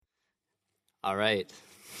All right.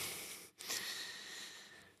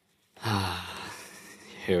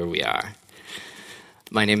 Here we are.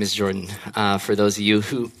 My name is Jordan. For those of you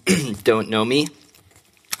who don't know me,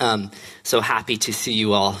 so happy to see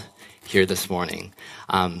you all here this morning.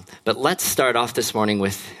 But let's start off this morning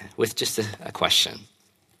with just a question.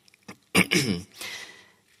 Do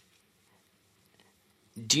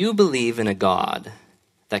you believe in a God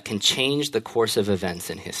that can change the course of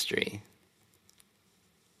events in history?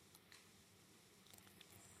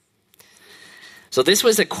 So this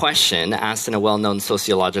was a question asked in a well-known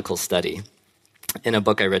sociological study in a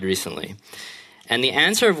book I read recently. And the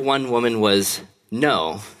answer of one woman was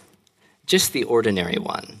no, just the ordinary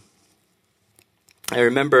one. I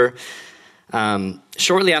remember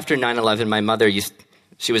shortly after 9/11, my mother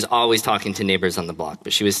she was always talking to neighbors on the block,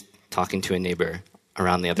 but she was talking to a neighbor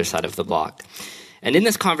around the other side of the block. And in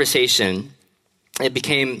this conversation, it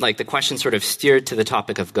became like the question sort of steered to the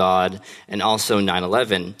topic of God and also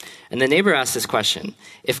 9/11. And the neighbor asked this question: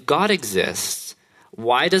 if God exists,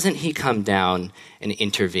 why doesn't he come down and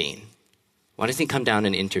intervene? Why doesn't he come down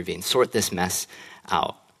and intervene, sort this mess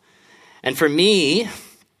out? And for me,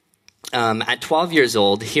 at 12 years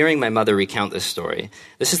old, hearing my mother recount this story,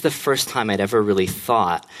 this is the first time I'd ever really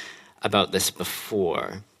thought about this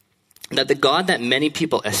before. That the God that many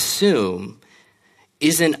people assume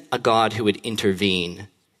isn't a God who would intervene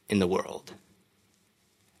in the world.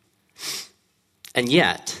 And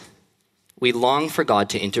yet, we long for God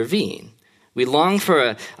to intervene. We long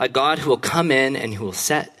for a God who will come in and who will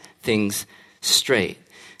set things straight.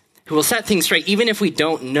 Who will set things straight even if we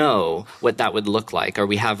don't know what that would look like, or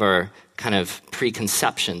we have our kind of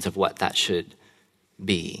preconceptions of what that should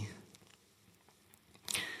be.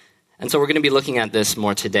 And so we're going to be looking at this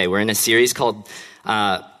more today. We're in a series called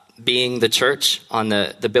Being the Church on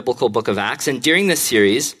the biblical book of Acts. And during this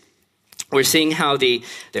series, we're seeing how the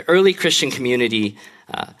early Christian community,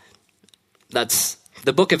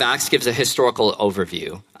 the book of Acts gives a historical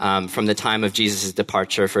overview from the time of Jesus'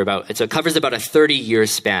 departure it covers about a 30-year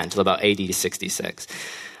span till about AD 66.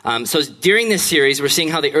 So during this series, we're seeing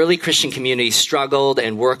how the early Christian community struggled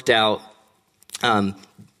and worked out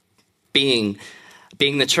being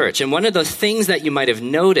the church. And one of the things that you might have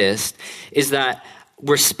noticed is that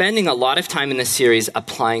we're spending a lot of time in this series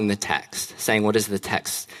applying the text, saying, what does the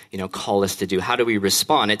text, call us to do? How do we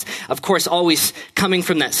respond? It's, of course, always coming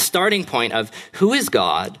from that starting point of who is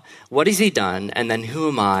God, what has he done, and then who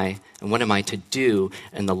am I, and what am I to do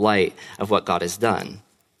in the light of what God has done?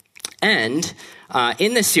 And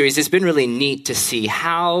in this series, it's been really neat to see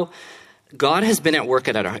how God has been at work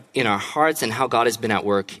in our hearts and how God has been at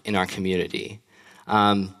work in our community.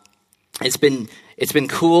 It's been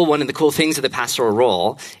cool. One of the cool things of the pastoral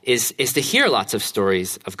role is to hear lots of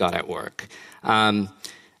stories of God at work. And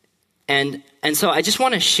so I just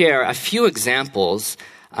want to share a few examples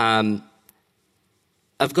of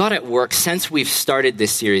God at work since we've started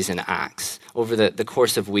this series in Acts over the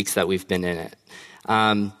course of weeks that we've been in it.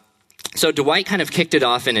 So Dwight kind of kicked it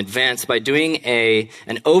off in advance by doing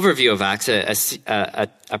an overview of Acts, a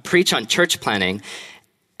preach on church planning.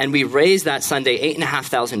 And we raised that Sunday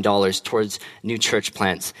 $8,500 towards new church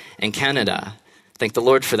plants in Canada. Thank the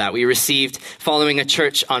Lord for that. We received, following a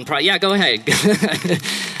church on yeah, go ahead.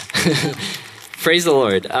 Praise the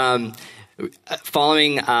Lord.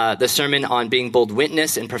 Following the sermon on being bold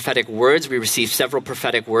witness and prophetic words, we received several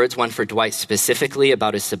prophetic words, one for Dwight specifically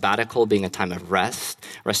about his sabbatical being a time of rest,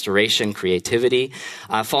 restoration, creativity.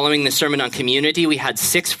 Following the sermon on community, we had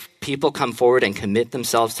 6 people come forward and commit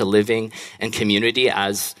themselves to living in community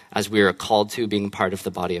as we are called to, being part of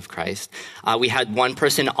the body of Christ. We had one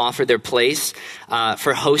person offer their place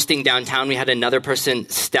for hosting downtown. We had another person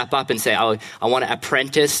step up and say, I want to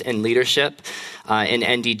apprentice in leadership in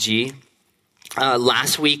NDG.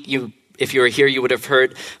 Last week, if you were here, you would have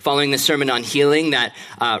heard, following the sermon on healing, that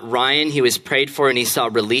Ryan, he was prayed for and he saw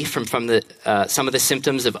relief from some of the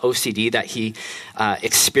symptoms of OCD that he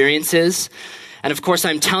experiences. And of course,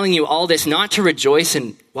 I'm telling you all this not to rejoice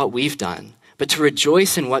in what we've done, but to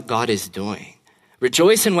rejoice in what God is doing.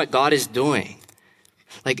 Rejoice in what God is doing.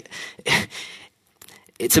 Like,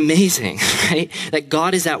 it's amazing, right? That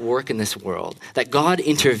God is at work in this world, that God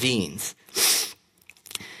intervenes.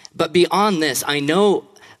 But beyond this, I know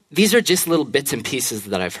these are just little bits and pieces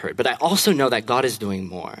that I've heard, but I also know that God is doing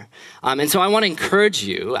more. And so I want to encourage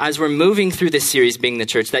you, as we're moving through this series, Being the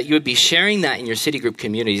Church, that you would be sharing that in your city group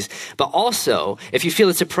communities. But also, if you feel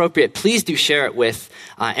it's appropriate, please do share it with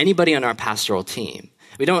anybody on our pastoral team.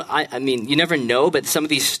 I mean, you never know, but some of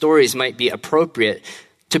these stories might be appropriate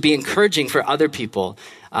to be encouraging for other people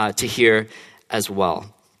to hear as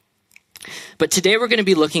well. But today we're going to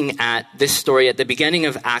be looking at this story at the beginning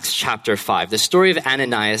of Acts chapter 5, the story of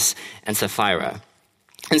Ananias and Sapphira.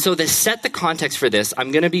 And so to set the context for this,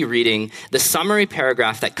 I'm going to be reading the summary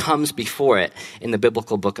paragraph that comes before it in the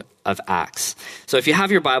biblical book of Acts. So if you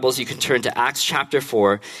have your Bibles, you can turn to Acts chapter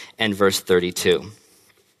 4 and verse 32.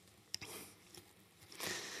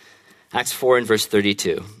 Acts 4 and verse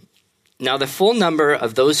 32. Now the full number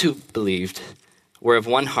of those who believed were of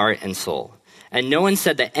one heart and soul. And no one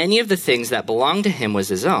said that any of the things that belonged to him was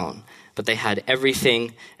his own, but they had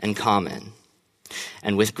everything in common.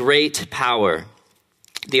 And with great power,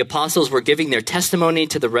 the apostles were giving their testimony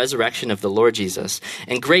to the resurrection of the Lord Jesus,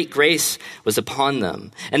 and great grace was upon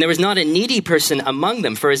them. And there was not a needy person among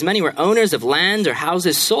them, for as many were owners of lands or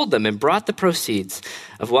houses sold them and brought the proceeds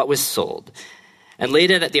of what was sold, and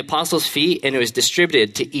laid it at the apostles' feet, and it was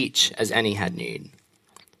distributed to each as any had need.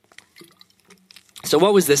 So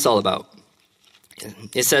what was this all about?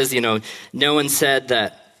 It says, no one said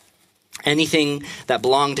that anything that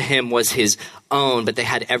belonged to him was his own, but they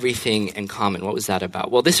had everything in common. What was that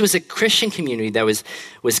about? Well, this was a Christian community that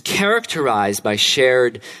was characterized by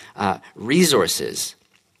shared resources.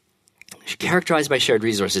 Characterized by shared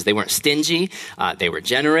resources. They weren't stingy. They were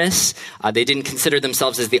generous. They didn't consider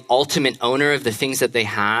themselves as the ultimate owner of the things that they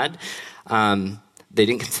had. They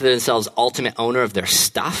didn't consider themselves ultimate owner of their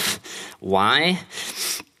stuff. Why?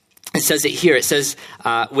 It says it here. It says,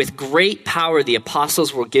 with great power, the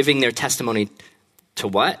apostles were giving their testimony to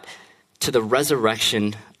what? To the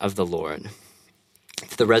resurrection of the Lord.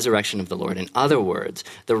 To the resurrection of the Lord. In other words,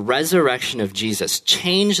 the resurrection of Jesus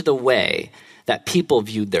changed the way that people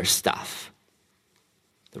viewed their stuff.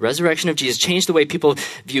 The resurrection of Jesus changed the way people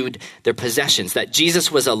viewed their possessions. That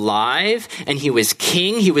Jesus was alive and he was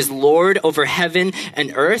king. He was Lord over heaven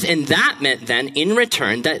and earth. And that meant then, in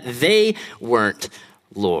return, that they weren't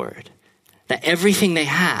Lord. That everything they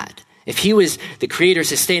had, if he was the creator,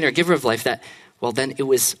 sustainer, giver of life, then it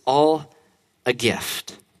was all a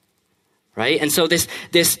gift. Right? And so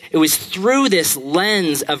it was through this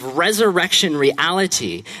lens of resurrection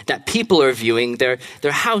reality that people are viewing their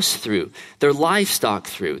house through, their livestock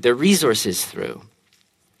through, their resources through.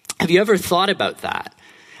 Have you ever thought about that?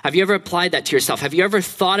 Have you ever applied that to yourself? Have you ever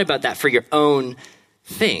thought about that for your own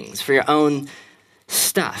things, for your own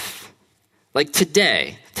stuff? Like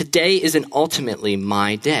today isn't ultimately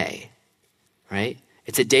my day, right?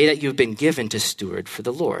 It's a day that you've been given to steward for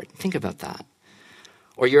the Lord. Think about that.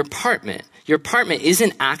 Or your apartment. Your apartment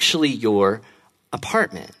isn't actually your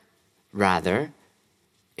apartment. Rather,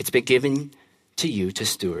 it's been given to you to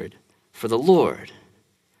steward for the Lord.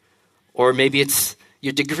 Or maybe it's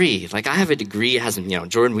your degree. Like I have a degree, it has,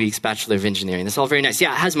 Jordan Weeks, Bachelor of Engineering. That's all very nice.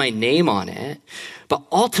 Yeah, it has my name on it. But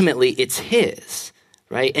ultimately, it's his.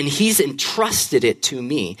 Right? And he's entrusted it to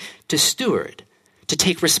me to steward, to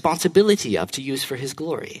take responsibility of, to use for his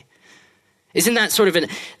glory. Isn't that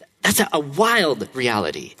that's a wild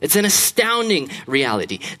reality. It's an astounding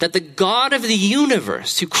reality that the God of the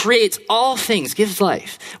universe who creates all things, gives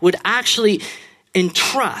life, would actually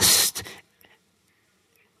entrust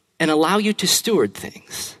and allow you to steward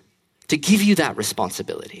things, to give you that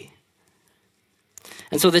responsibility.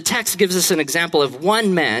 And so the text gives us an example of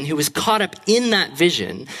one man who was caught up in that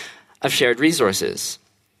vision of shared resources.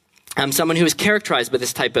 Someone who was characterized by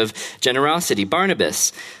this type of generosity,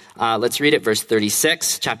 Barnabas. Let's read it, verse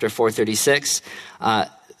 36, chapter 4, 36.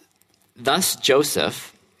 Thus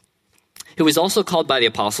Joseph, who was also called by the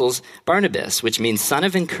apostles Barnabas, which means son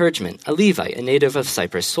of encouragement, a Levite, a native of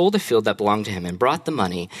Cyprus, sold a field that belonged to him and brought the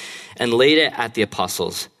money and laid it at the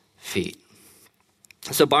apostles' feet.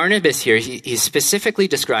 So Barnabas here, he's specifically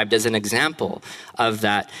described as an example of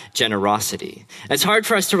that generosity. And it's hard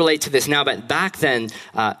for us to relate to this now, but back then,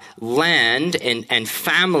 land and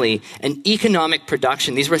family and economic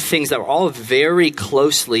production, these were things that were all very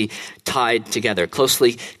closely tied together,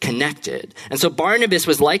 closely connected. And so Barnabas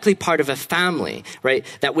was likely part of a family, right,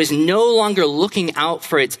 that was no longer looking out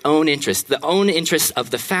for its own interests, the own interests of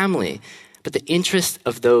the family, but the interests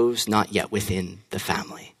of those not yet within the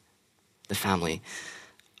family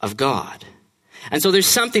of God. And so there's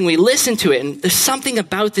something, we listen to it, and there's something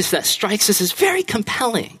about this that strikes us as very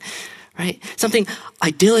compelling, right? Something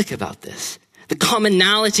idyllic about this. The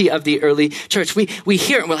commonality of the early church. We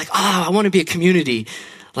hear it and we're like, I want to be a community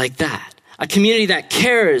like that. A community that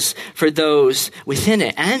cares for those within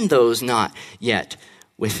it and those not yet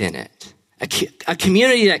within it. A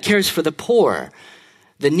community that cares for the poor,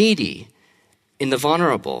 the needy, and the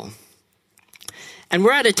vulnerable. And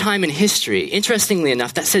we're at a time in history, interestingly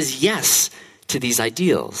enough, that says yes to these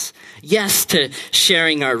ideals. Yes to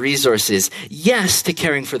sharing our resources. Yes to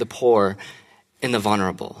caring for the poor and the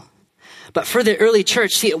vulnerable. But for the early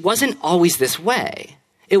church, see, it wasn't always this way.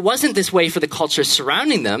 It wasn't this way for the culture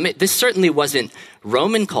surrounding them. This certainly wasn't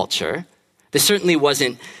Roman culture. This certainly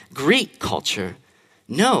wasn't Greek culture.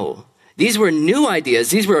 No, these were new ideas.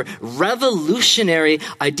 These were revolutionary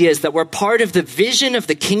ideas that were part of the vision of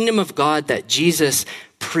the kingdom of God that Jesus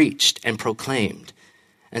preached and proclaimed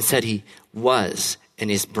and said he was and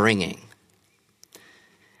is bringing.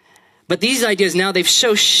 But these ideas now, they've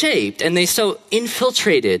so shaped and they so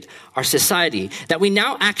infiltrated our society that we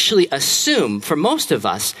now actually assume, for most of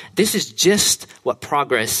us, this is just what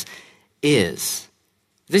progress is.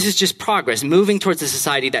 This is just progress, moving towards a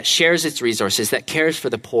society that shares its resources, that cares for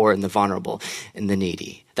the poor and the vulnerable and the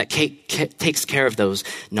needy, that takes care of those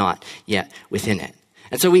not yet within it.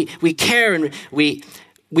 And so we care and we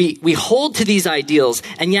hold to these ideals,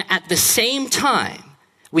 and yet at the same time,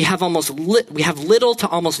 we have little to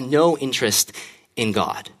almost no interest in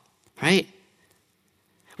God, right?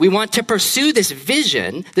 We want to pursue this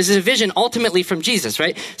vision. This is a vision ultimately from Jesus,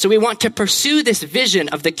 right? So we want to pursue this vision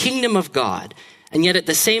of the kingdom of God, and yet at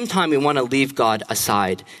the same time, we want to leave God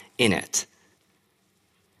aside in it.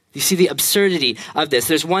 You see the absurdity of this.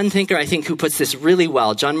 There's one thinker, I think, who puts this really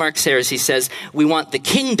well. John Mark Sayers, he says, we want the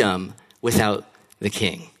kingdom without the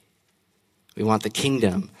king. We want the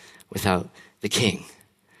kingdom without the king.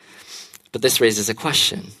 But this raises a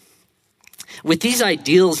question. With these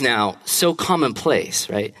ideals now so commonplace,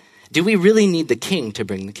 right? Do we really need the king to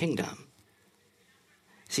bring the kingdom?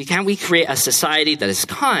 See, can't we create a society that is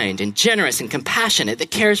kind and generous and compassionate,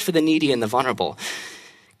 that cares for the needy and the vulnerable?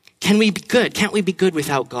 Can we be good? Can't we be good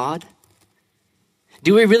without God?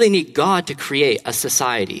 Do we really need God to create a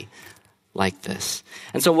society like this?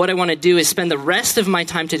 And so what I want to do is spend the rest of my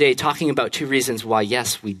time today talking about two reasons why,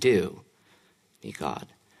 yes, we do need God.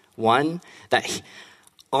 One, that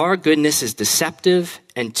our goodness is deceptive,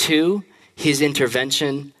 and two, his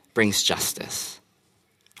intervention brings justice.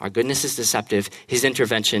 Our goodness is deceptive, his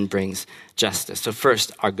intervention brings justice. So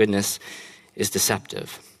first, our goodness is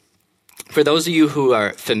deceptive. For those of you who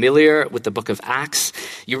are familiar with the book of Acts,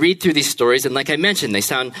 you read through these stories, and like I mentioned, they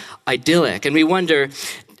sound idyllic, and we wonder,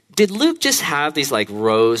 did Luke just have these like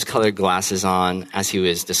rose-colored glasses on as he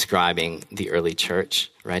was describing the early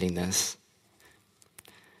church, writing this?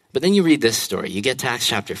 But then you read this story. You get to Acts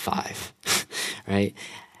chapter 5, right?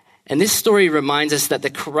 And this story reminds us that the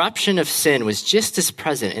corruption of sin was just as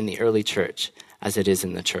present in the early church as it is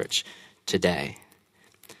in the church today.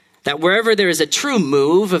 That wherever there is a true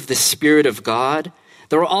move of the Spirit of God,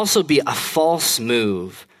 there will also be a false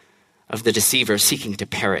move of the deceiver seeking to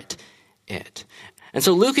parrot it. And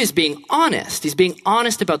so Luke is being honest. He's being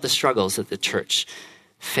honest about the struggles that the church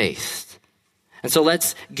faced. And so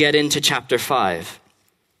let's get into chapter 5.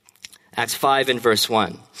 Acts 5 and verse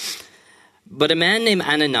 1. But a man named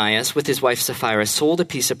Ananias with his wife Sapphira sold a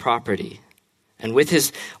piece of property. And with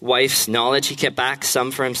his wife's knowledge, he kept back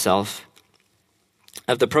some for himself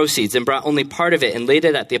of the proceeds and brought only part of it and laid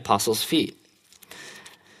it at the apostles' feet.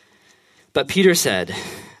 But Peter said,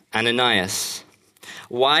 Ananias,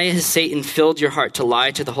 why has Satan filled your heart to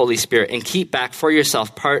lie to the Holy Spirit and keep back for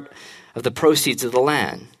yourself part of the proceeds of the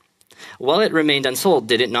land? While it remained unsold,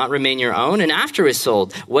 did it not remain your own? And after it was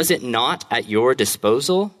sold, was it not at your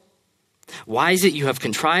disposal? Why is it you have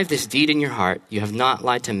contrived this deed in your heart? You have not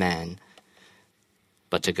lied to man,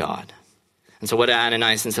 but to God. And so what did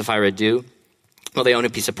Ananias and Sapphira do? Well, they own a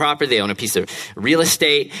piece of property, they own a piece of real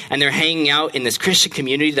estate, and they're hanging out in this Christian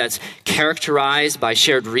community that's characterized by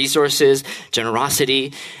shared resources,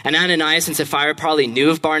 generosity. And Ananias and Sapphira probably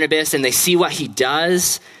knew of Barnabas, and they see what he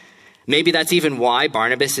does. Maybe that's even why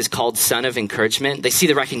Barnabas is called son of encouragement. They see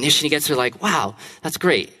the recognition he gets. They're like, wow, that's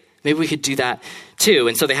great. Maybe we could do that too.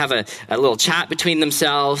 And so they have a little chat between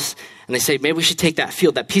themselves. And they say, maybe we should take that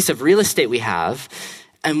field, that piece of real estate we have,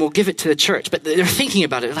 and we'll give it to the church. But they're thinking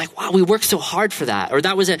about it. They're like, wow, we worked so hard for that. Or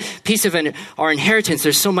that was a piece of our inheritance.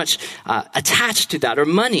 There's so much attached to that. Or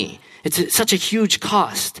money. It's such a huge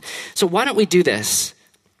cost. So why don't we do this?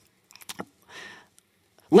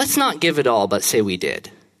 Let's not give it all, but say we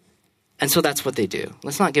did. And so that's what they do.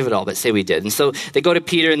 Let's not give it all, but say we did. And so they go to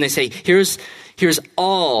Peter and they say, here's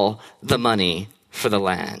all the money for the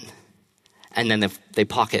land. And then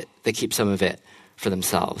they keep some of it for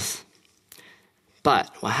themselves.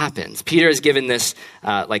 But what happens? Peter is given this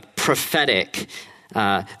prophetic,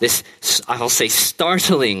 this, I'll say,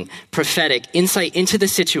 startling prophetic insight into the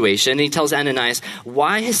situation. And he tells Ananias,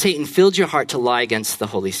 why has Satan filled your heart to lie against the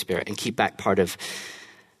Holy Spirit and keep back part of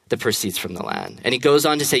the proceeds from the land? And he goes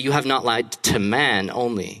on to say, you have not lied to man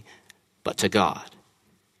only, but to God.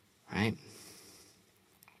 Right?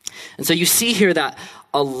 And so you see here that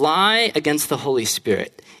a lie against the Holy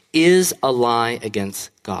Spirit is a lie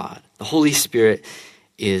against God. The Holy Spirit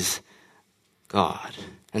is God.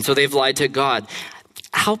 And so they've lied to God.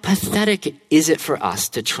 How pathetic is it for us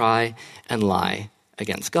to try and lie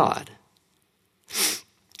against God?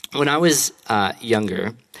 When I was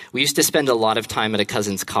younger, we used to spend a lot of time at a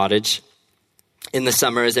cousin's cottage in the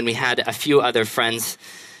summers, and we had a few other friends,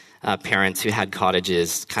 parents who had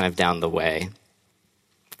cottages kind of down the way.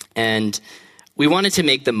 And we wanted to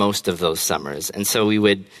make the most of those summers. And so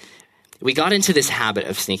we got into this habit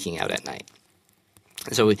of sneaking out at night.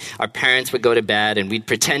 So our parents would go to bed, and we'd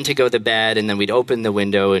pretend to go to bed, and then we'd open the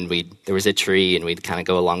window, and there was a tree, and we'd kind of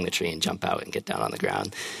go along the tree and jump out and get down on the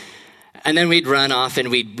ground. And then we'd run off,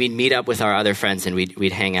 and we'd meet up with our other friends, and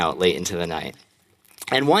we'd hang out late into the night.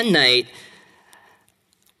 And one night,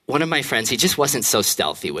 one of my friends, he just wasn't so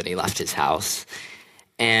stealthy when he left his house.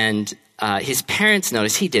 And his parents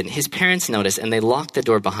noticed, he didn't. His parents noticed, and they locked the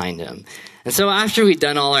door behind him. And so after we'd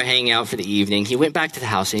done all our hanging out for the evening, he went back to the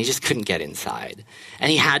house, and he just couldn't get inside. And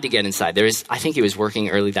he had to get inside. I think he was working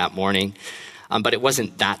early that morning, but it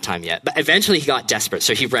wasn't that time yet. But eventually he got desperate,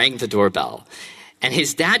 so he rang the doorbell. And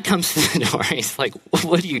his dad comes to the door, and he's like,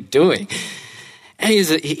 "What are you doing?" And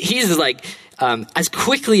he's like, as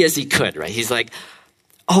quickly as he could, right? He's like,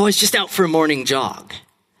 "Oh, I was just out for a morning jog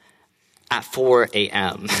at 4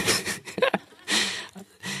 a.m.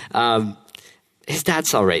 His dad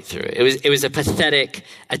saw right through it. It was a pathetic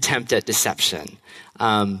attempt at deception.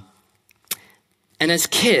 And as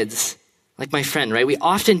kids, like my friend, right, we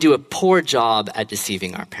often do a poor job at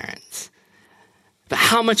deceiving our parents. But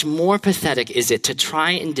how much more pathetic is it to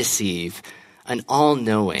try and deceive an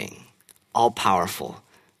all-knowing, all-powerful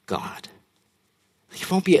God? You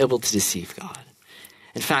won't be able to deceive God.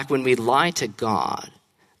 In fact, when we lie to God,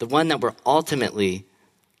 the one that we're ultimately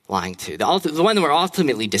lying to, the one that we're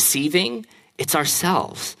ultimately deceiving, it's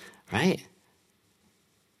ourselves, right?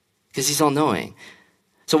 Because he's all-knowing.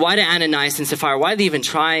 So why do Ananias and Sapphira, why do they even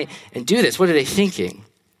try and do this? What are they thinking?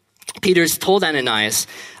 Peter's told Ananias,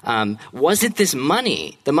 wasn't this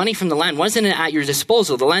money, the money from the land, wasn't it at your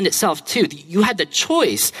disposal? The land itself too. You had the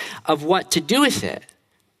choice of what to do with it.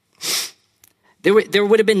 There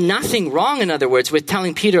would have been nothing wrong, in other words, with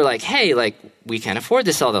telling Peter, like, hey, like, we can't afford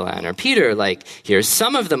to sell the land. Or Peter, like, here's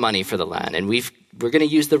some of the money for the land, and we're going to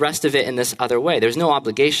use the rest of it in this other way. There's no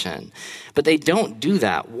obligation. But they don't do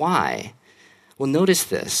that. Why? Well, notice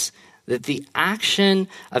this, that the action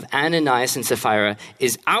of Ananias and Sapphira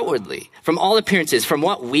is outwardly, from all appearances, from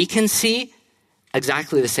what we can see,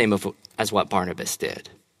 exactly the same as what Barnabas did,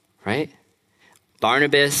 right?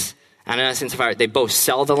 Barnabas, Ananias and Sapphira, they both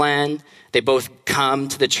sell the land. They both come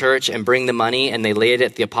to the church and bring the money, and they lay it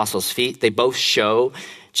at the apostles' feet. They both show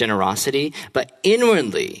generosity. But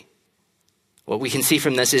inwardly, what we can see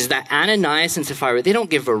from this is that Ananias and Sapphira, they don't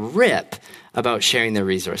give a rip about sharing their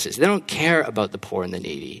resources. They don't care about the poor and the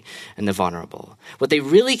needy and the vulnerable. What they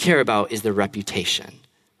really care about is their reputation,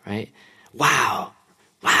 right? Wow,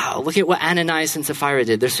 look at what Ananias and Sapphira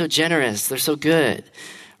did. They're so generous. They're so good,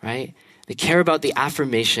 right? They care about the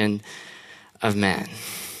affirmation of man.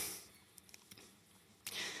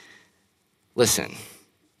 Listen,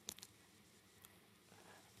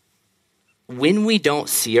 when we don't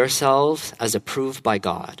see ourselves as approved by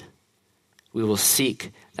God, we will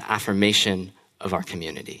seek the affirmation of our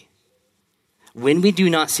community. When we do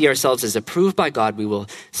not see ourselves as approved by God, we will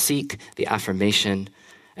seek the affirmation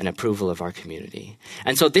and approval of our community.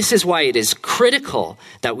 And so this is why it is critical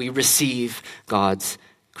that we receive God's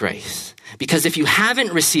grace. Because if you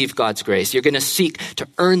haven't received God's grace, you're going to seek to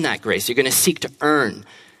earn that grace. You're going to seek to earn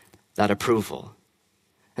that approval.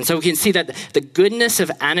 And so we can see that the goodness of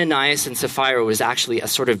Ananias and Sapphira was actually a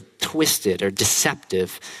sort of twisted or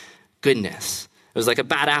deceptive goodness. It was like a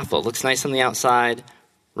bad apple. It looks nice on the outside,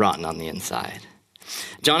 rotten on the inside.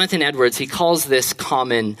 Jonathan Edwards, he calls this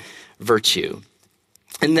common virtue.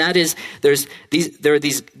 And that is, there are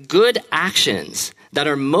these good actions that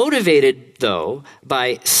are motivated, though,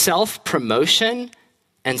 by self-promotion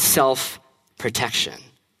and self-protection.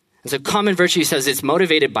 And so common virtue says it's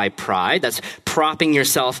motivated by pride. That's propping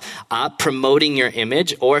yourself up, promoting your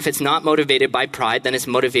image. Or if it's not motivated by pride, then it's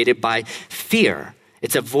motivated by fear.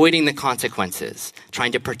 It's avoiding the consequences,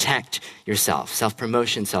 trying to protect yourself,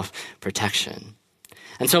 self-promotion, self-protection.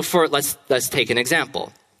 And so let's take an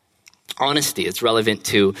example. Honesty is relevant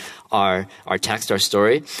to our text, our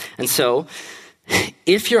story. And so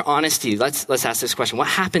if your honesty, let's ask this question. What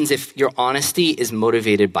happens if your honesty is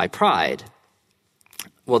motivated by pride?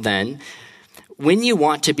 Well then, when you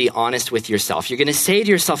want to be honest with yourself, you're going to say to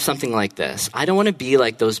yourself something like this. I don't want to be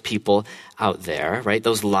like those people out there, right?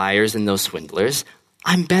 Those liars and those swindlers.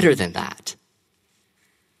 I'm better than that.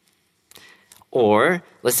 Or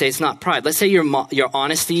let's say it's not pride. Let's say your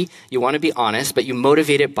honesty, you want to be honest, but you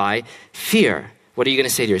motivate it by fear. What are you going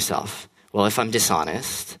to say to yourself? Well, if I'm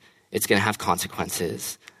dishonest, it's going to have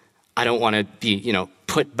consequences. I don't want to be,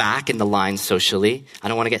 put back in the line socially. I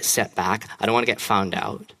don't want to get set back. I don't want to get found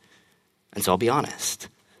out. And so I'll be honest,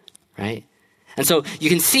 right? And so you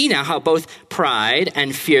can see now how both pride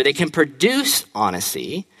and fear, they can produce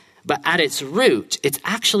honesty, but at its root, it's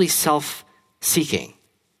actually self-seeking.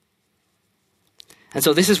 And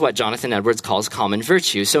so this is what Jonathan Edwards calls common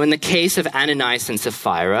virtue. So in the case of Ananias and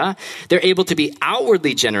Sapphira, they're able to be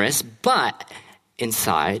outwardly generous, but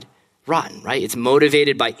inside rotten, right? It's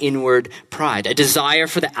motivated by inward pride, a desire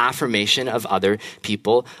for the affirmation of other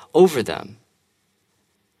people over them.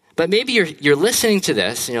 But maybe you're listening to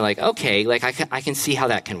this and you're like, okay, like I can see how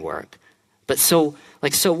that can work. But so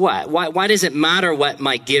what? Why does it matter what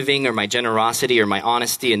my giving or my generosity or my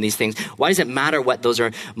honesty and these things, why does it matter what those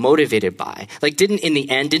are motivated by? Like didn't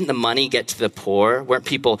the money get to the poor? Weren't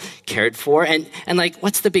people cared for? And like,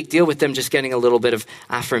 what's the big deal with them just getting a little bit of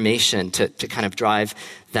affirmation to kind of drive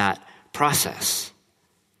that process?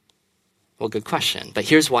 Well, good question. But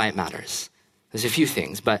here's why it matters. There's a few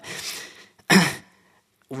things, but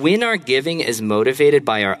when our giving is motivated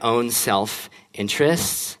by our own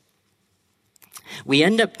self-interests, we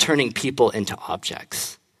end up turning people into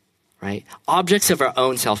objects, right? Objects of our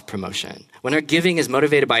own self-promotion. When our giving is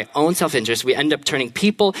motivated by our own self-interest, we end up turning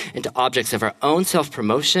people into objects of our own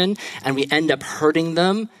self-promotion, and we end up hurting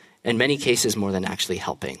them, in many cases more than actually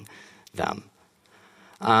helping them.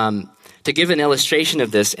 To give an illustration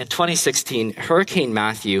of this, in 2016, Hurricane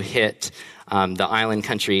Matthew hit the island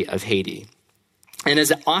country of Haiti. And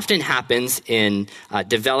as it often happens in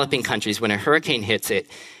developing countries, when a hurricane hits it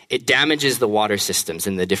damages the water systems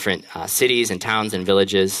in the different cities and towns and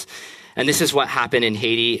villages. And this is what happened in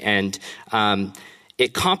Haiti, and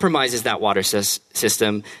it compromises that water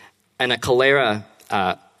system. And a cholera,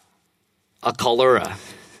 how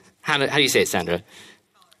do you say it, Sandra?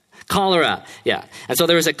 Cholera, yeah. And so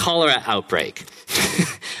there was a cholera outbreak.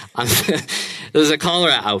 There was a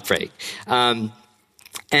cholera outbreak. And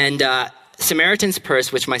Samaritan's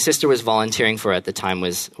Purse, which my sister was volunteering for at the time,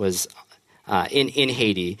 was in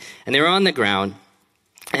Haiti, and they were on the ground,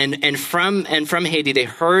 and from Haiti they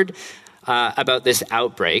heard about this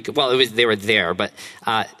outbreak. Well, they were there, but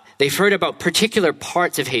they've heard about particular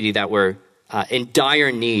parts of Haiti that were in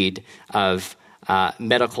dire need of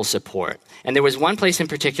medical support. And there was one place in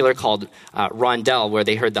particular called Rondel, where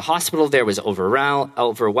they heard the hospital there was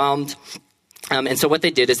overwhelmed. And so what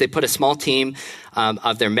they did is they put a small team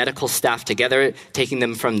of their medical staff together, taking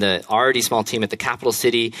them from the already small team at the capital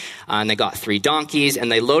city, and they got 3 donkeys, and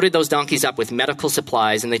they loaded those donkeys up with medical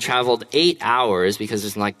supplies, and they traveled 8 hours, because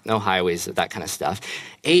there's like no highways, that kind of stuff,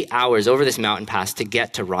 8 hours over this mountain pass to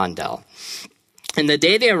get to Rondel. And the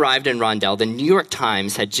day they arrived in Rondel, the New York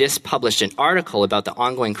Times had just published an article about the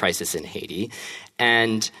ongoing crisis in Haiti,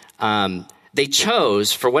 and they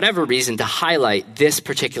chose, for whatever reason, to highlight this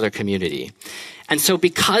particular community. And so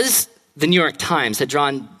because the New York Times had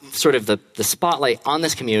drawn sort of the spotlight on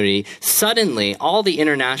this community, suddenly all the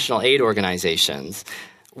international aid organizations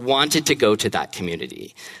wanted to go to that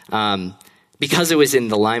community because it was in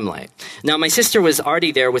the limelight. Now, my sister was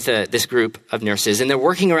already there with this group of nurses, and they're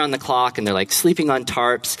working around the clock, and they're like sleeping on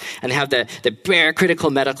tarps, and they have the bare critical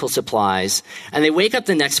medical supplies. And they wake up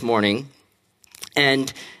the next morning,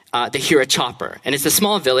 and they hear a chopper, and it's a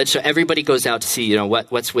small village, so everybody goes out to see,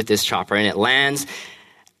 what's with this chopper, and it lands,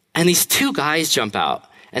 and these 2 guys jump out,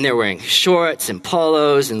 and they're wearing shorts and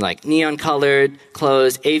polos and like neon-colored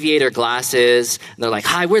clothes, aviator glasses, and they're like,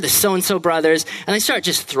 "Hi, we're the so-and-so brothers," and they start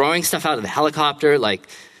just throwing stuff out of the helicopter, like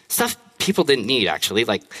stuff people didn't need, actually,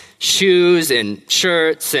 like shoes and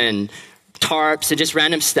shirts and tarps and just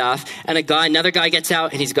random stuff. And another guy gets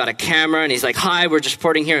out, and he's got a camera, and he's like, "Hi, we're just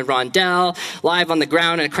reporting here in Rondel, live on the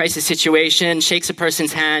ground in a crisis situation," shakes a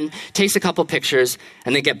person's hand, takes a couple pictures,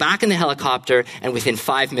 and they get back in the helicopter, and within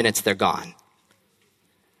 5 minutes, they're gone.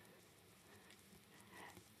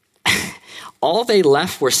 All they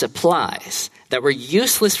left were supplies that were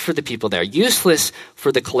useless for the people there, useless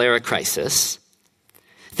for the cholera crisis,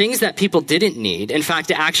 things that people didn't need. In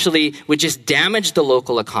fact, it actually would just damage the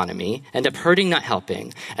local economy, end up hurting, not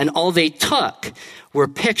helping. And all they took were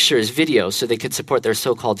pictures, videos, so they could support their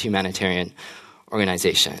so-called humanitarian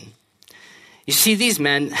organization. You see, these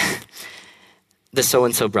men, the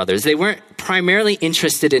so-and-so brothers, they weren't primarily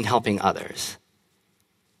interested in helping others.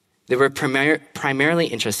 They were primarily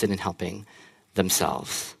interested in helping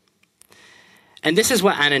themselves. And this is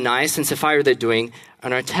what Ananias and Sapphira are doing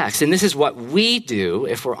in our text. And this is what we do,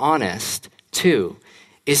 if we're honest, too,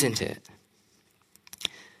 isn't it?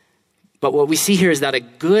 But what we see here is that a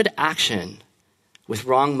good action with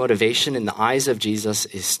wrong motivation in the eyes of Jesus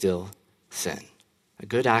is still sin. A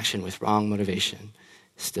good action with wrong motivation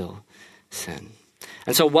is still sin.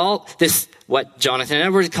 And so while this, what Jonathan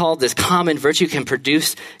Edwards called this common virtue, can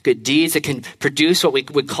produce good deeds, it can produce what we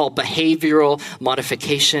would call behavioral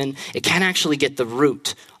modification, it can't actually get the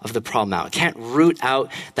root of the problem out. It can't root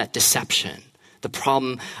out that deception, the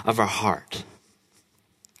problem of our heart.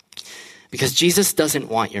 Because Jesus doesn't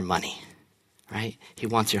want your money, right? He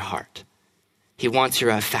wants your heart. He wants your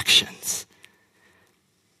affections.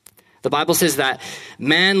 The Bible says that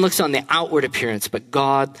man looks on the outward appearance, but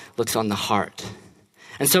God looks on the heart.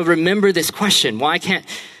 And so remember this question: why can't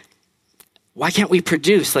we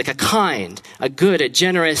produce like a kind, a good, a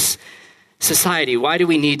generous society? Why do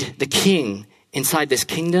we need the king inside this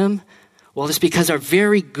kingdom? Well, it's because our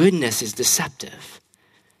very goodness is deceptive,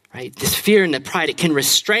 right? This fear and the pride, it can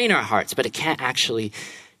restrain our hearts, but it can't actually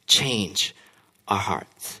change our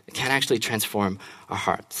hearts. It can't actually transform our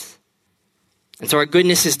hearts. And so our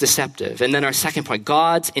goodness is deceptive. And then our second point,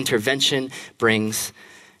 God's intervention brings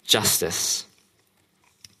justice.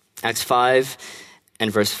 Acts 5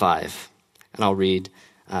 and verse 5. And I'll read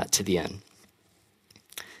to the end.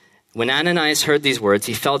 When Ananias heard these words,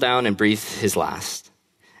 he fell down and breathed his last.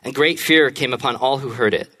 And great fear came upon all who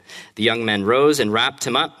heard it. The young men rose and wrapped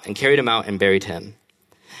him up and carried him out and buried him.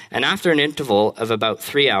 And after an interval of about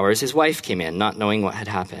 3 hours, his wife came in, not knowing what had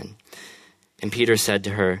happened. And Peter said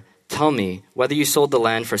to her, "Tell me whether you sold the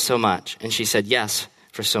land for so much." And she said, "Yes,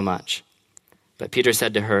 for so much." But Peter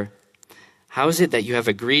said to her, "How is it that you have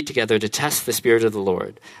agreed together to test the Spirit of the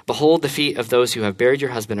Lord? Behold, the feet of those who have buried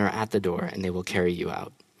your husband are at the door, and they will carry you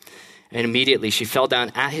out." And immediately she fell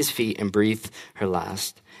down at his feet and breathed her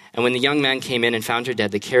last. And when the young man came in and found her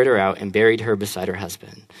dead, they carried her out and buried her beside her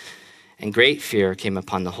husband. And great fear came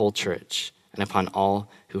upon the whole church and upon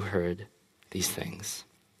all who heard these things.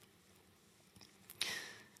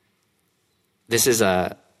 This is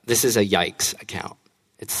a yikes account.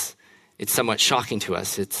 It's somewhat shocking to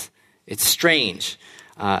us. It's strange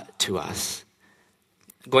to us.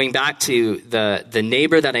 Going back to the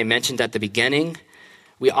neighbor that I mentioned at the beginning,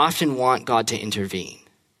 we often want God to intervene.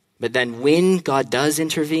 But then when God does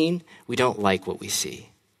intervene, we don't like what we see,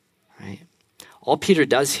 right? All Peter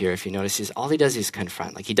does here, if you notice, is all he does is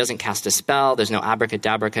confront. Like, he doesn't cast a spell. There's no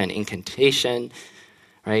abracadabra and incantation,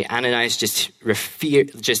 right? Ananias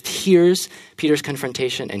just hears Peter's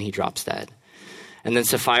confrontation and he drops dead. And then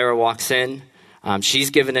Sapphira walks in.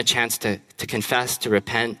 She's given a chance to confess, to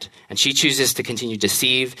repent, and she chooses to continue to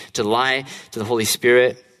deceive, to lie to the Holy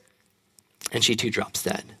Spirit, and she too drops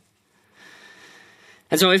dead.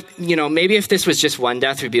 And so maybe if this was just one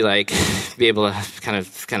death, we'd be able to kind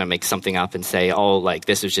of make something up and say, oh, like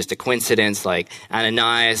this was just a coincidence, like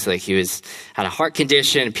Ananias, like he had a heart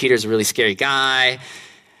condition, Peter's a really scary guy,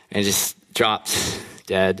 and just dropped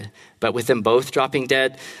dead. But with them both dropping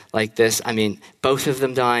dead like this, both of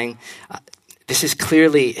them dying,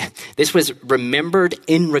 this was remembered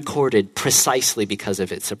and recorded precisely because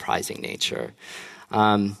of its surprising nature.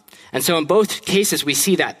 And so in both cases, we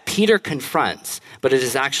see that Peter confronts, but it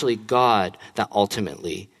is actually God that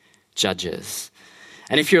ultimately judges.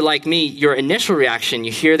 And if you're like me, your initial reaction,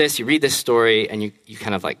 you hear this, you read this story, and you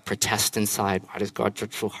kind of like protest inside. Why does God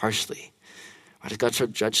judge so harshly? Why does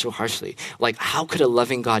God judge so harshly? Like, how could a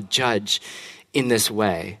loving God judge in this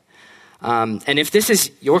way? And if this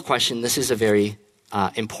is your question, this is a very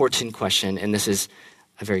important question, and this is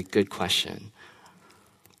a very good question.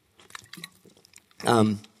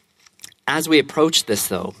 As we approach this,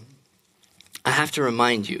 though, I have to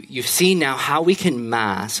remind you, you've seen now how we can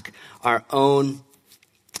mask our own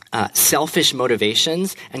selfish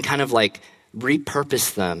motivations and kind of like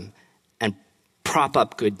repurpose them and prop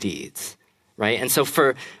up good deeds, right? And so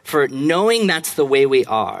for knowing that's the way we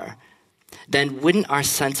are, then wouldn't our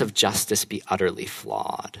sense of justice be utterly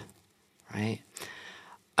flawed, right?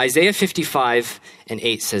 Isaiah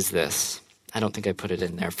 55:8 says this. I don't think I put it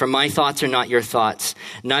in there. "For my thoughts are not your thoughts,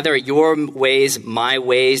 neither are your ways my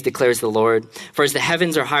ways, declares the Lord. For as the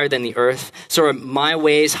heavens are higher than the earth, so are my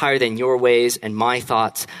ways higher than your ways, and my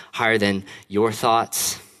thoughts higher than your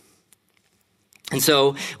thoughts." And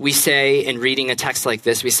so we say, in reading a text like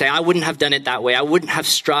this, we say, I wouldn't have done it that way. I wouldn't have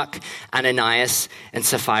struck Ananias and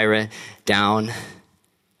Sapphira down.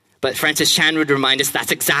 But Francis Chan would remind us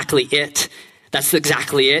that's exactly it. That's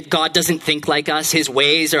exactly it. God doesn't think like us. His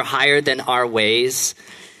ways are higher than our ways.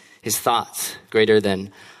 His thoughts greater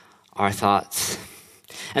than our thoughts.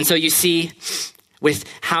 And so you see, with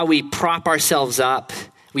how we prop ourselves up,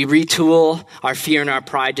 we retool our fear and our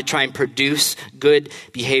pride to try and produce good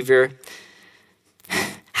behavior.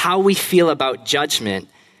 How we feel about judgment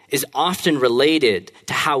is often related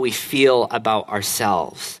to how we feel about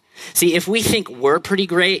ourselves. See, if we think we're pretty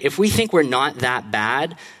great, if we think we're not that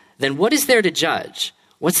bad, then what is there to judge?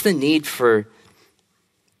 What's the need for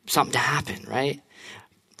something to happen, right?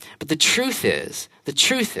 But the truth is,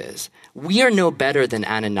 we are no better than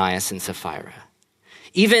Ananias and Sapphira.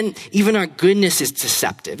 Even our goodness is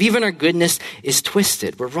deceptive. Even our goodness is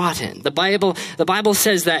twisted. We're rotten. The Bible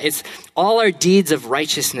says that it's all our deeds of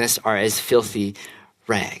righteousness are as filthy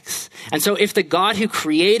rags. And so if the God who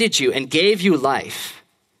created you and gave you life,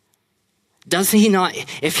 does he not,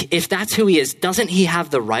 if that's who he is, doesn't he have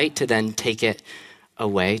the right to then take it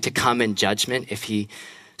away, to come in judgment if he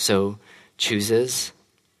so chooses?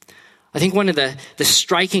 I think one of the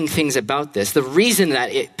striking things about this, the reason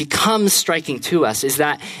that it becomes striking to us, is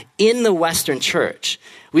that in the Western church,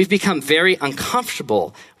 we've become very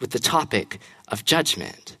uncomfortable with the topic of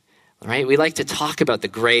judgment, right? We like to talk about the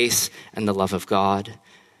grace and the love of God.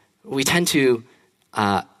 We tend to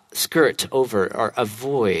skirt over or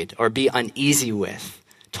avoid or be uneasy with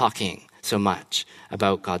talking so much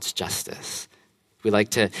about God's justice. We like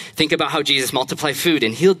to think about how Jesus multiplied food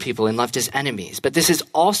and healed people and loved his enemies. But this is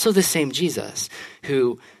also the same Jesus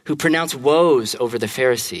who pronounced woes over the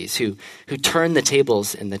Pharisees, who turned the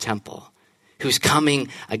tables in the temple, who's coming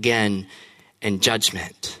again in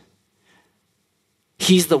judgment.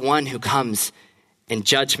 He's the one who comes in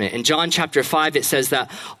judgment. In John chapter 5, it says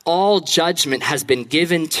that all judgment has been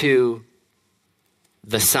given to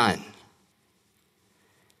the Son.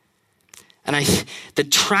 And the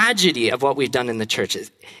tragedy of what we've done in the church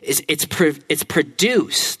is it's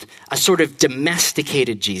produced a sort of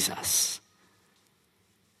domesticated Jesus.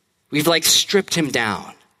 We've stripped him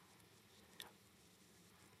down.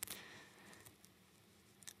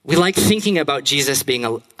 We like thinking about Jesus being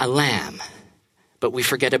a lamb, but we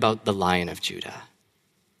forget about the Lion of Judah.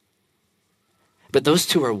 But those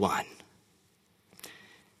two are one.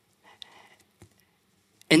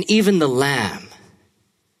 And even the lamb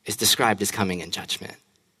is described as coming in judgment.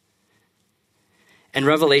 In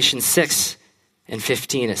Revelation 6 and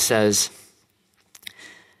 15, it says,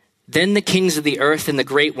 "Then the kings of the earth and the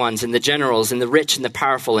great ones and the generals and the rich and the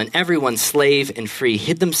powerful and everyone slave and free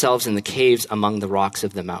hid themselves in the caves among the rocks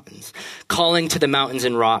of the mountains, calling to the mountains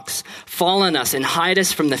and rocks, 'Fall on us and hide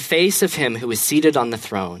us from the face of him who is seated on the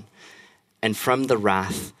throne and from the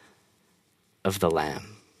wrath of the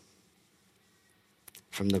Lamb.'"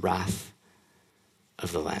 From the wrath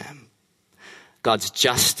of the Lamb. God's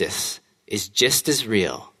justice is just as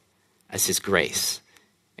real as his grace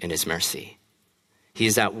and his mercy. He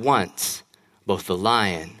is at once both the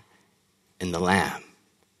Lion and the Lamb.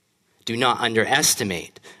 Do not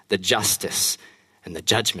underestimate the justice and the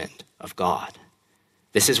judgment of God.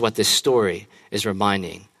 This is what this story is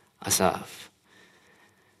reminding us of.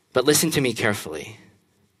 But listen to me carefully.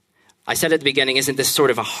 I said at the beginning, isn't this sort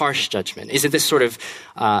of a harsh judgment? Isn't this sort of,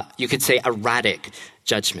 you could say, erratic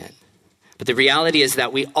judgment? But the reality is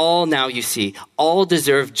that we all now, you see, all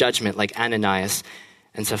deserve judgment like Ananias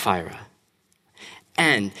and Sapphira.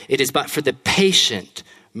 And it is but for the patient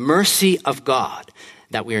mercy of God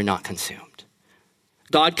that we are not consumed.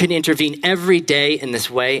 God can intervene every day in this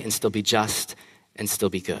way and still be just and still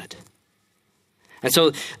be good. And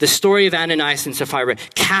so the story of Ananias and Sapphira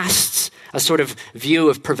casts a sort of view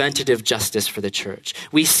of preventative justice for the church.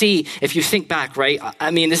 We see, if you think back, right? I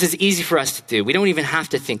mean, this is easy for us to do. We don't even have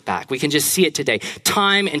to think back. We can just see it today.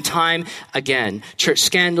 Time and time again, church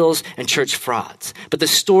scandals and church frauds. But the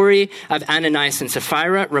story of Ananias and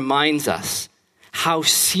Sapphira reminds us how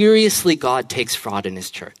seriously God takes fraud in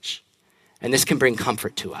his church. And this can bring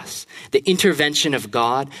comfort to us. The intervention of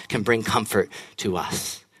God can bring comfort to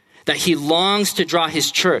us. That he longs to draw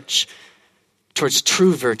his church towards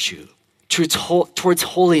true virtue, towards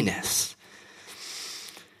holiness.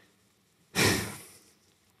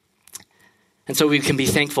 And so we can be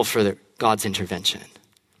thankful for God's intervention.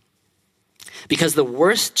 Because the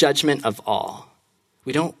worst judgment of all,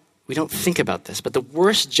 we don't think about this, but the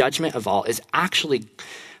worst judgment of all is actually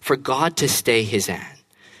for God to stay his hand.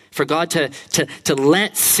 For God to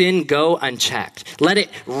let sin go unchecked. Let it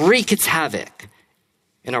wreak its havoc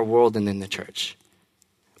in our world and in the church.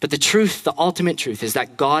 But the truth, the ultimate truth, is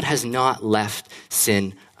that God has not left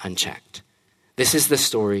sin unchecked. This is the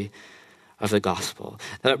story of the gospel.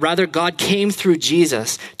 That rather, God came through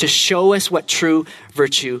Jesus to show us what true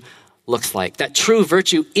virtue looks like. That true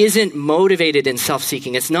virtue isn't motivated in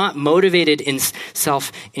self-seeking. It's not motivated in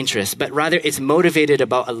self-interest, but rather it's motivated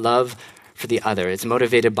about a love for the other. It's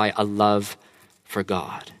motivated by a love for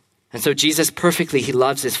God. And so Jesus perfectly, he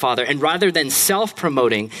loves his Father. And rather than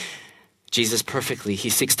self-promoting, Jesus perfectly. He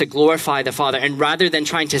seeks to glorify the Father. And rather than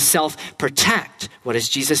trying to self-protect, what does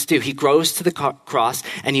Jesus do? He goes to the cross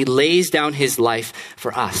and he lays down his life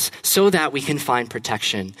for us so that we can find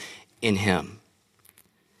protection in him.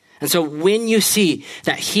 And so when you see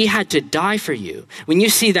that he had to die for you, when you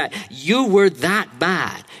see that you were that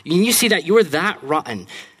bad, when you see that you were that rotten,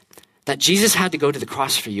 that Jesus had to go to the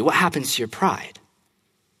cross for you, what happens to your pride?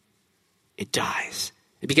 It dies.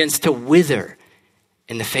 It begins to wither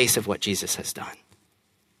in the face of what Jesus has done.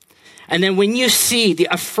 And then when you see the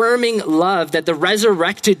affirming love that the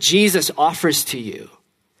resurrected Jesus offers to you,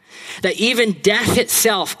 that even death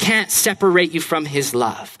itself can't separate you from his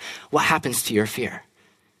love, what happens to your fear?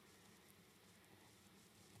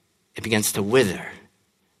 It begins to wither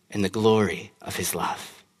in the glory of his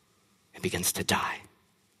love. It begins to die.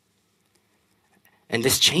 And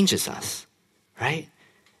this changes us, right?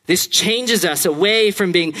 This changes us away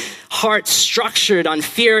from being heart structured on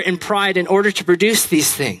fear and pride in order to produce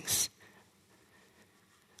these things.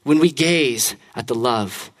 When we gaze at the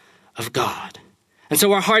love of God. And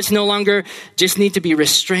so our hearts no longer just need to be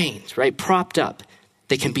restrained, right? Propped up.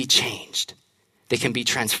 They can be changed. They can be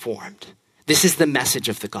transformed. This is the message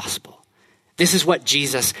of the gospel. This is what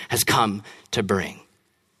Jesus has come to bring.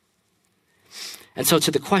 And so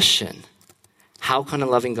to the question, how can a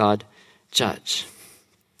loving God judge?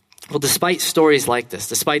 Well, despite stories like this,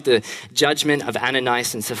 despite the judgment of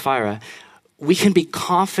Ananias and Sapphira, we can be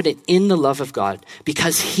confident in the love of God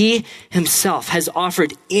because he himself has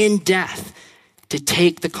offered in death to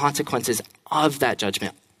take the consequences of that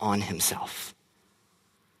judgment on himself.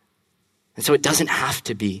 And so it doesn't have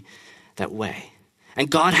to be that way. And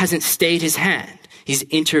God hasn't stayed his hand. He's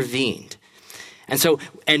intervened.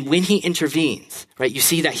 And when he intervenes, right, you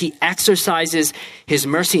see that he exercises his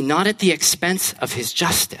mercy not at the expense of his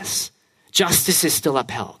justice. Justice is still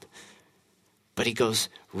upheld, but he goes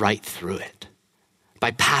right through it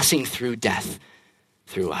by passing through death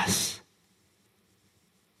through us.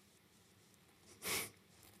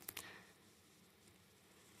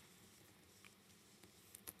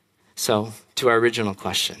 So, to our original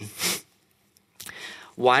question,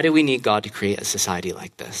 why do we need God to create a society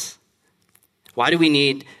like this? Why do we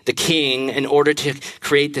need the king in order to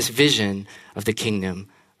create this vision of the kingdom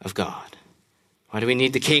of God? Why do we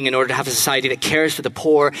need the king in order to have a society that cares for the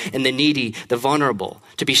poor and the needy, the vulnerable,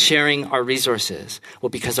 to be sharing our resources? Well,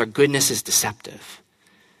 because our goodness is deceptive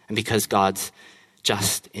and because God's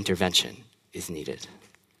just intervention is needed.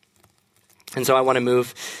 And so I want to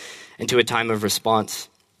move into a time of response.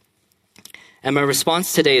 And my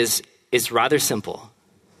response today is rather simple.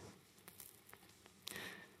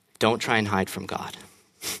 Don't try and hide from God.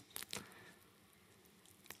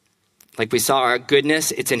 Like we saw, our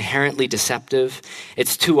goodness, it's inherently deceptive.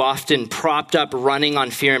 It's too often propped up, running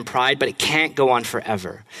on fear and pride, but it can't go on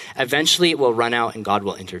forever. Eventually it will run out and God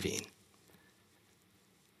will intervene.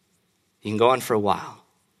 You can go on for a while.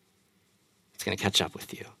 It's going to catch up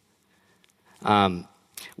with you.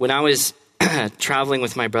 When I was traveling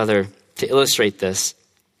with my brother to illustrate this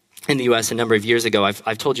in the US a number of years ago,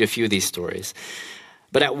 I've told you a few of these stories.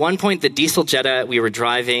 But at one point, the diesel Jetta we were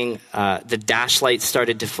driving, the dash lights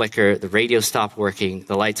started to flicker, the radio stopped working,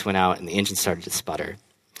 the lights went out, and the engine started to sputter.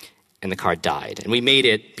 And the car died. And we made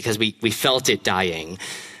it, because we felt it dying,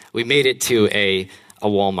 we made it to a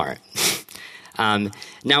Walmart.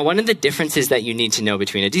 Now, one of the differences that you need to know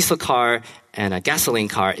between a diesel car and a gasoline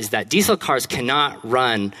car is that diesel cars cannot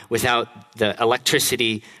run without the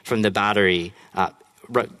electricity from the battery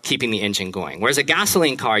keeping the engine going. Whereas a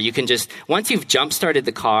gasoline car, you can just, once you've jump-started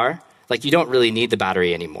the car, like you don't really need the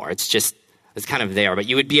battery anymore. It's kind of there, but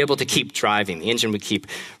you would be able to keep driving. The engine would keep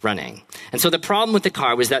running. And so the problem with the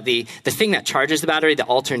car was that the thing that charges the battery, the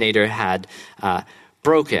alternator, had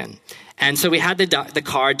broken. And so we had the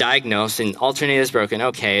car diagnosed, and alternator is broken,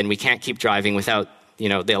 okay, and we can't keep driving without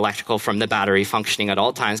the electrical from the battery functioning at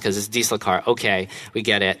all times because it's a diesel car. Okay, we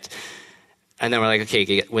get it. And then we're like,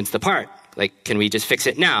 okay, when's the part? Like, can we just fix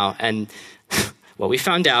it now? And what we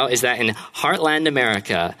found out is that in Heartland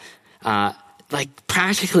America,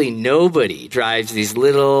 practically nobody drives these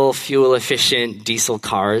little fuel-efficient diesel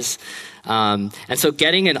cars. And so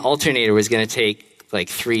getting an alternator was going to take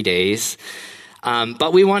 3 days.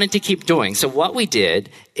 But we wanted to keep doing. So what we did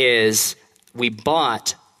is we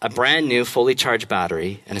bought a brand new fully charged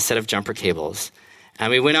battery and a set of jumper cables. And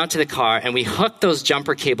we went out to the car and we hooked those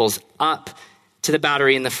jumper cables up to the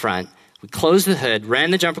battery in the front. We closed the hood,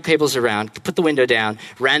 ran the jumper cables around, put the window down,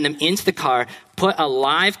 ran them into the car, put a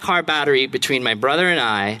live car battery between my brother and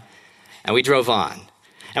I, and we drove on.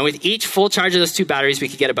 And with each full charge of those two batteries, we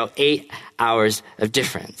could get about 8 hours of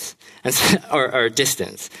difference or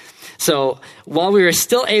distance. So while we were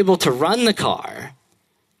still able to run the car,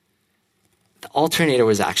 the alternator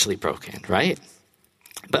was actually broken, right?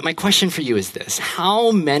 But my question for you is this: how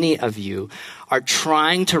many of you are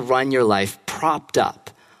trying to run your life propped up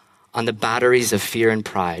on the batteries of fear and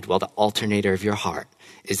pride while the alternator of your heart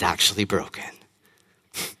is actually broken?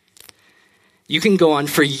 You can go on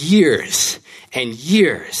for years and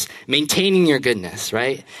years maintaining your goodness,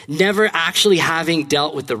 right? Never actually having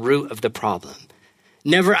dealt with the root of the problem.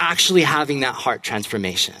 Never actually having that heart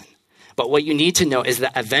transformation. But what you need to know is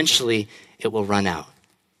that eventually it will run out.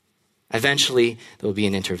 Eventually there will be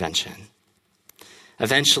an intervention.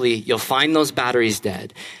 Eventually you'll find those batteries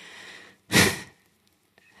dead.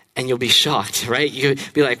 And you'll be shocked, right? You'll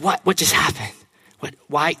be like, what just happened?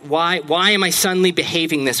 Why am I suddenly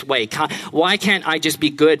behaving this way? Why can't I just be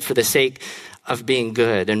good for the sake of being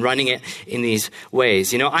good and running it in these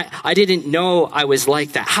ways? You know, I didn't know I was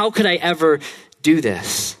like that. How could I ever do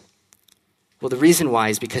this? Well, the reason why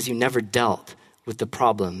is because you never dealt with the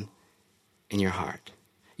problem in your heart.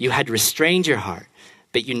 You had restrained your heart,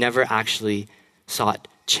 but you never actually sought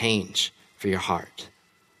change for your heart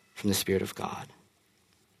from the Spirit of God.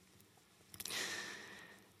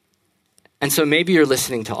 And so maybe you're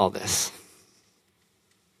listening to all this.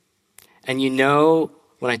 And you know,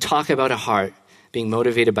 when I talk about a heart being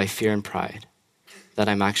motivated by fear and pride, that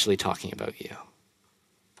I'm actually talking about you.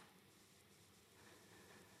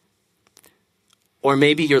 Or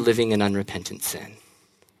maybe you're living in unrepentant sin.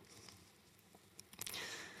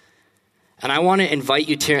 And I want to invite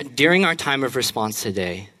you during our time of response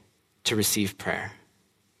today to receive prayer,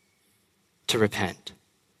 to repent,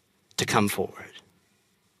 to come forward.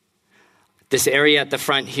 This area at the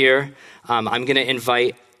front here, I'm going to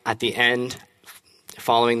invite at the end,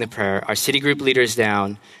 following the prayer, our city group leaders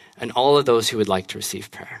down and all of those who would like to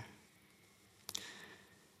receive prayer.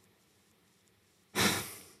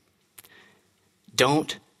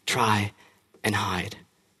 Don't try and hide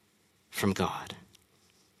from God.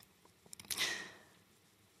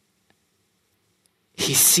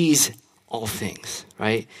 He sees all things,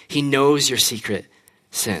 right? He knows your secret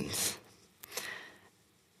sins.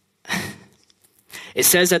 It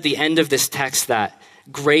says at the end of this text that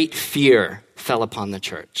great fear fell upon the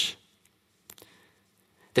church.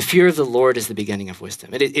 The fear of the Lord is the beginning of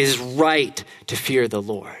wisdom. It is right to fear the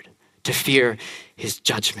Lord, to fear his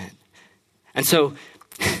judgment. And so,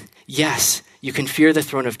 yes, you can fear the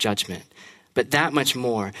throne of judgment, but that much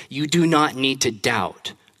more, you do not need to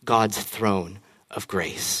doubt God's throne of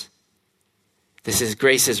grace.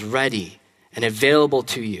 Grace is ready and available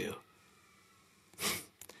to you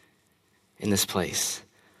in this place.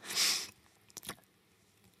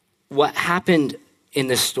 What happened in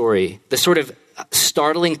this story, the sort of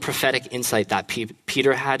startling prophetic insight that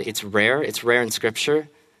Peter had, it's rare in scripture,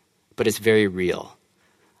 but it's very real.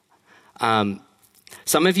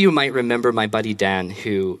 Some of you might remember my buddy Dan,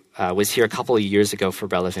 who was here a couple of years ago for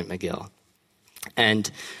Relevant McGill. And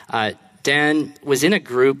Dan was in a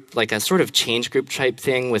group, like a sort of change group type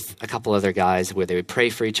thing with a couple other guys where they would pray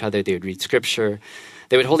for each other, they would read scripture,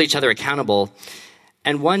 they would hold each other accountable.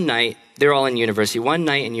 And one night, they're all in university. One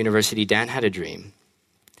night in university, Dan had a dream.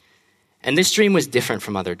 And this dream was different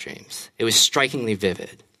from other dreams. It was strikingly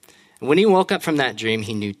vivid. And when he woke up from that dream,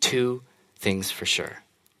 he knew two things for sure.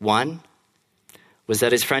 One was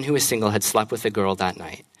that his friend who was single had slept with a girl that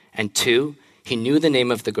night. And two, he knew the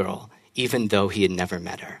name of the girl, even though he had never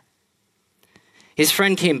met her. His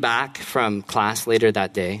friend came back from class later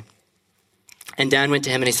that day. And Dan went to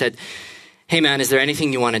him and he said, "Hey man, is there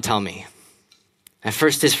anything you want to tell me?" At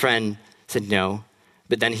first his friend said no,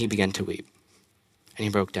 but then he began to weep. And he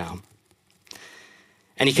broke down.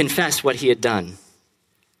 And he confessed what he had done.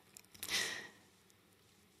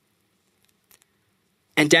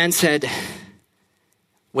 And Dan said,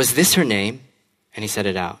 "Was this her name?" And he said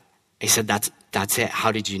it out. He said, that's it.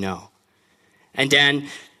 How did you know? And Dan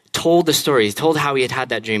told the story. He told how he had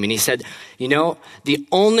that dream. And he said, you know, the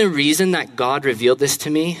only reason that God revealed this to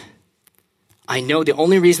me, I know the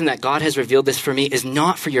only reason that God has revealed this for me is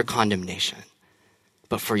not for your condemnation,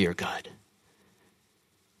 but for your good.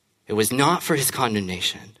 It was not for his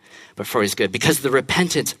condemnation, but for his good. Because the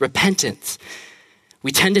repentance,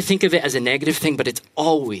 we tend to think of it as a negative thing, but it's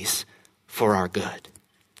always for our good.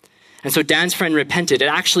 And so Dan's friend repented. It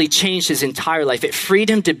actually changed his entire life. It freed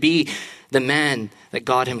him to be the man that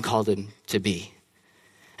God had called him to be.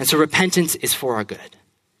 And so repentance is for our good.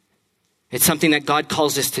 It's something that God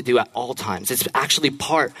calls us to do at all times. It's actually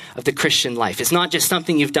part of the Christian life. It's not just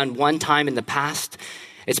something you've done one time in the past.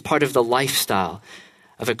 It's part of the lifestyle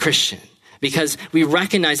of a Christian, because we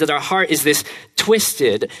recognize that our heart is this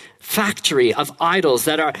twisted factory of idols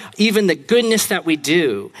that are, even the goodness that we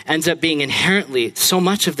do ends up being inherently, so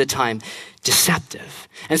much of the time, deceptive.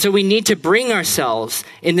 And so we need to bring ourselves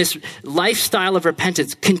in this lifestyle of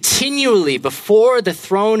repentance continually before the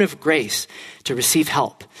throne of grace to receive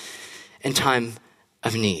help in time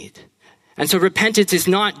of need. And so repentance is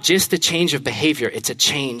not just a change of behavior, it's a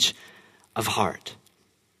change of heart.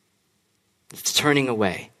 It's turning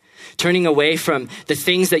away from the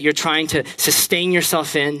things that you're trying to sustain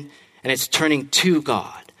yourself in, and it's turning to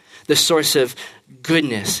God, the source of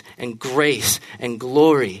goodness and grace and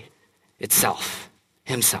glory itself,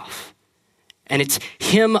 himself. And it's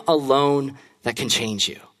him alone that can change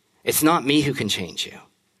you. It's not me who can change you.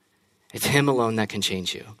 It's him alone that can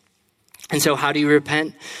change you. And so how do you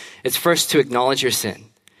repent? It's first to acknowledge your sin.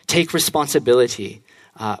 Take responsibility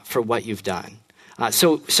for what you've done.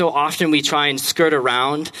 So often we try and skirt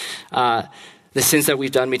around the sins that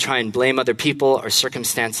we've done. We try and blame other people or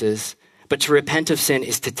circumstances. But to repent of sin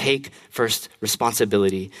is to take first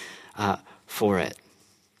responsibility for it.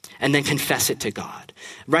 And then confess it to God.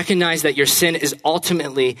 Recognize that your sin is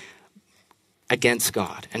ultimately against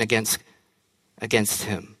God and against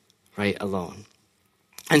him, right, alone.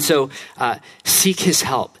 And so seek his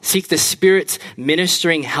help. Seek the Spirit's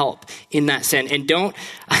ministering help in that sin. And don't...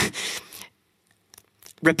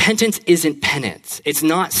 Repentance isn't penance. It's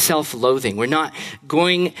not self-loathing. We're not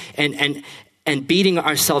going and beating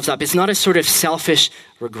ourselves up. It's not a sort of selfish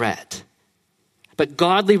regret. But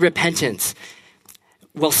godly repentance,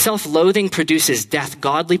 well, self-loathing produces death.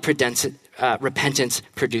 Godly repentance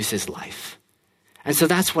produces life. And so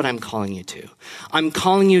that's what I'm calling you to. I'm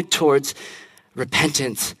calling you towards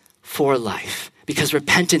repentance for life, because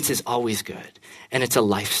repentance is always good and it's a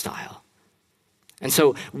lifestyle. And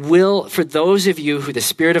so for those of you who the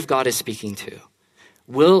Spirit of God is speaking to,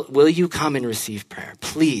 will you come and receive prayer?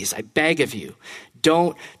 Please, I beg of you,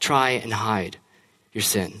 don't try and hide your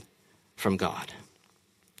sin from God.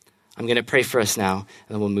 I'm going to pray for us now,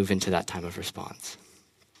 and then we'll move into that time of response.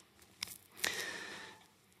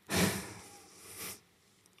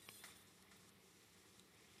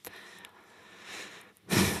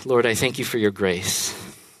 Lord, I thank you for your grace.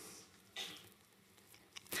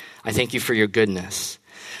 I thank you for your goodness.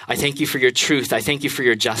 I thank you for your truth. I thank you for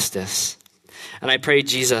your justice. And I pray,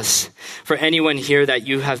 Jesus, for anyone here that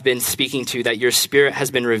you have been speaking to, that your Spirit has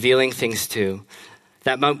been revealing things to,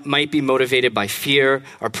 that might be motivated by fear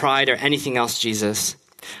or pride or anything else, Jesus,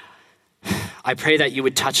 I pray that you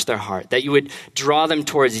would touch their heart, that you would draw them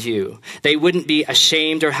towards you. They wouldn't be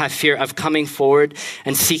ashamed or have fear of coming forward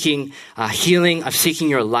and seeking healing, of seeking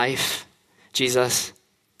your life, Jesus,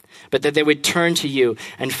 but that they would turn to you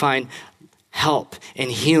and find help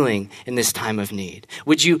and healing in this time of need.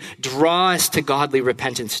 Would you draw us to godly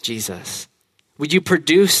repentance, Jesus? Would you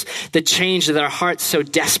produce the change that our hearts so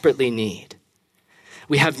desperately need?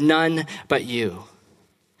 We have none but you.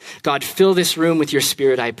 God, fill this room with your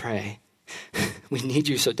Spirit, I pray. We need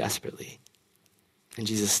you so desperately. In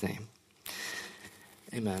Jesus' name,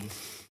 amen.